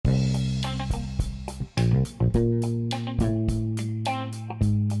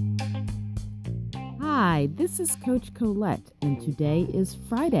Hi, this is Coach Colette, and today is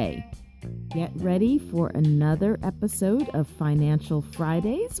Friday. Get ready for another episode of Financial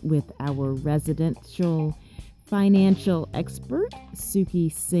Fridays with our residential financial expert,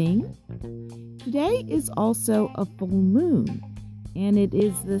 Suki Singh. Today is also a full moon, and it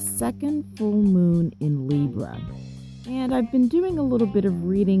is the second full moon in Libra. And I've been doing a little bit of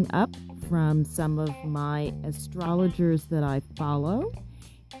reading up from some of my astrologers that I follow,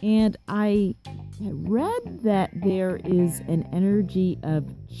 and I read that there is an energy of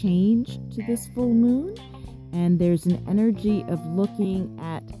change to this full moon, and there's an energy of looking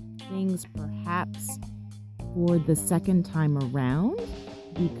at things perhaps for the second time around,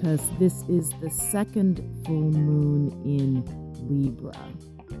 because this is the second full moon in Libra.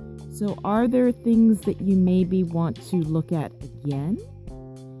 So are there things that you maybe want to look at again?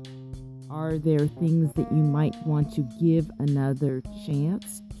 Are there things that you might want to give another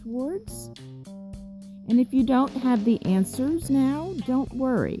chance towards? And if you don't have the answers now, don't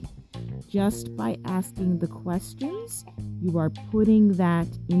worry. Just by asking the questions, you are putting that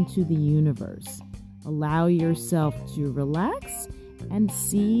into the universe. Allow yourself to relax and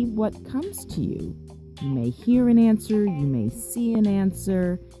see what comes to you. You may hear an answer, you may see an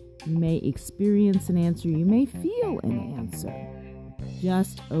answer, you may experience an answer, you may feel an answer.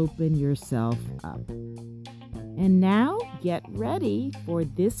 Just open yourself up. And now, get ready for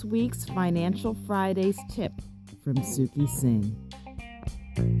this week's Financial Fridays tip from Suki Singh.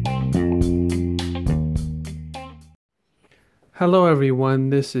 Hello everyone,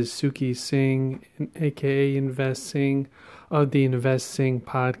 this is Suki Singh, aka Invest Singh of the Invest Singh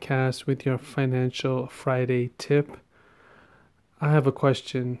podcast with your Financial Friday tip. I have a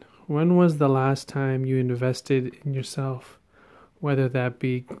question. When was the last time you invested in yourself? Whether that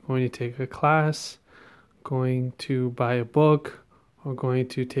be going to take a class, going to buy a book, or going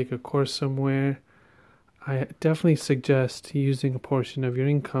to take a course somewhere, I definitely suggest using a portion of your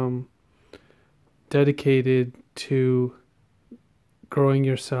income dedicated to growing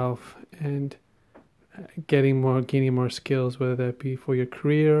yourself and gaining more skills, whether that be for your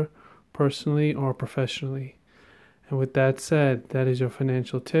career, personally, or professionally. And with that said, that is your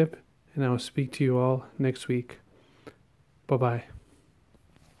financial tip, and I will speak to you all next week. Bye-bye.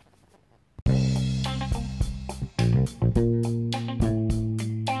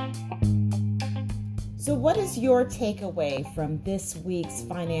 So what is your takeaway from this week's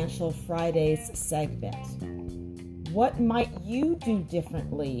Financial Fridays segment? What might you do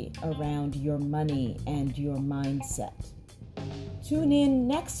differently around your money and your mindset? Tune in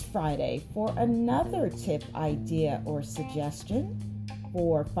next Friday for another tip, idea, or suggestion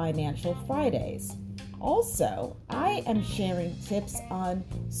for Financial Fridays. Also, I am sharing tips on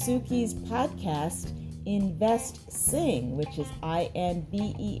Suki's podcast, Invest Singh, which is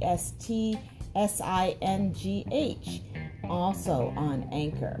INVESTSINGH, also on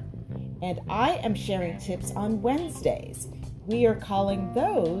Anchor. And I am sharing tips on Wednesdays. We are calling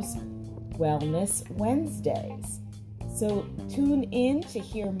those Wellness Wednesdays. So tune in to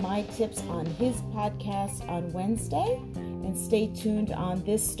hear my tips on his podcast on Wednesday, and stay tuned on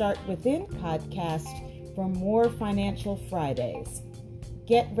this Start Within podcast for more Financial Fridays.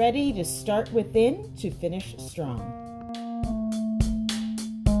 Get ready to start within to finish strong.